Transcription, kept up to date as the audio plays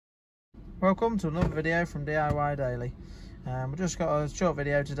Welcome to another video from DIY Daily. We've just got a short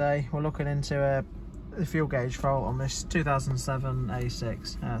video today. We're looking into the fuel gauge fault on this 2007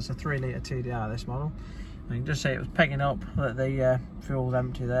 A6. It's a 3 litre TDI, this model. And you can just see it was pegging up that the fuel's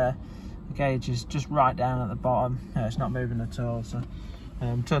empty there. The gauge is just right down at the bottom. It's not moving at all, so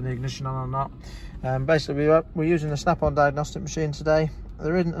turn the ignition on or not. Basically we're using the Snap-on Diagnostic machine today.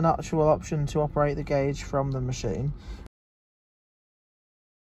 There isn't an actual option to operate the gauge from the machine.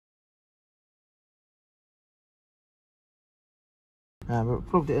 But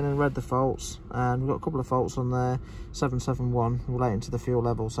plugged it in and read the faults, and we've got a couple of faults on there. 771 relating to the fuel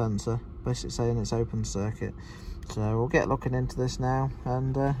level sensor, basically saying it's open circuit. So we'll get looking into this now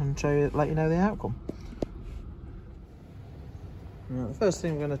and show you, let you know the outcome. Right, the first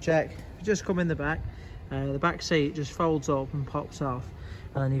thing we're going to check, if you just come in the back seat just folds up and pops off,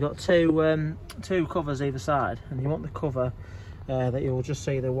 and then you've got two covers either side, and you want the cover that you'll just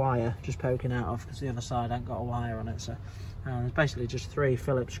see the wire just poking out of, because the other side ain't got a wire on it. So there's basically just 3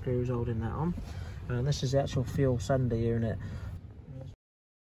 Phillips screws holding that on, and this is the actual fuel sender unit.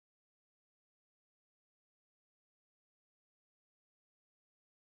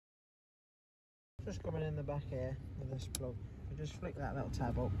 Just coming in the back here with this plug, you just flick that little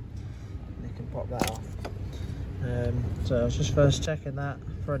tab up and you can pop that off. So I was just first checking that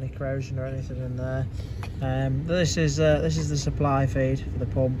for any corrosion or anything in there. This is the supply feed for the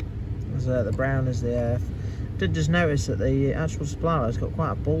pump. The brown is the earth. Did just notice that the actual supply has got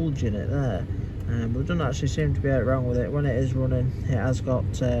quite a bulge in it there, but it doesn't actually seem to be anything wrong with it. When it is running, it has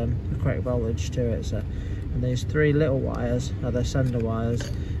got the correct voltage to it. So, and these 3 little wires are the sender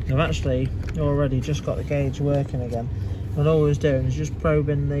wires. I've actually already just got the gauge working again, and all I was doing is just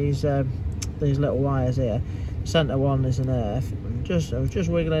probing these little wires here. The centre one is an earth, and I was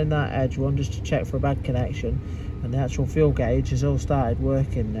just wiggling that edge one just to check for a bad connection, and the actual fuel gauge has all started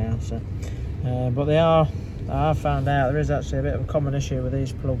working now. So, but I found out there is actually a bit of a common issue with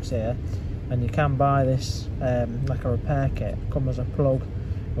these plugs here, and you can buy this like a repair kit. Come as a plug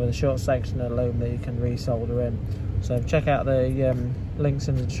with a short section of loom that you can resolder in. So check out the links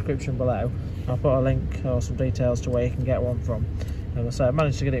in the description below. I'll put a link or some details to where you can get one from. And so I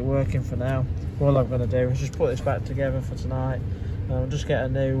managed to get it working for now. All I'm going to do is just put this back together for tonight, and I'll just get a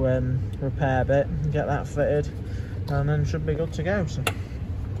new repair bit and get that fitted, and then should be good to go. So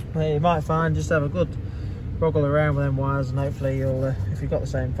you might find, just have a good wriggle around with them wires, and hopefully you'll, if you've got the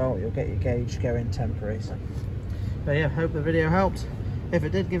same fault, you'll get your gauge going temporary. So, but yeah, hope the video helped. If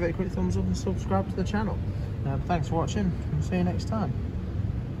it did, give it a quick thumbs up and subscribe to the channel. Thanks for watching, and see you next time.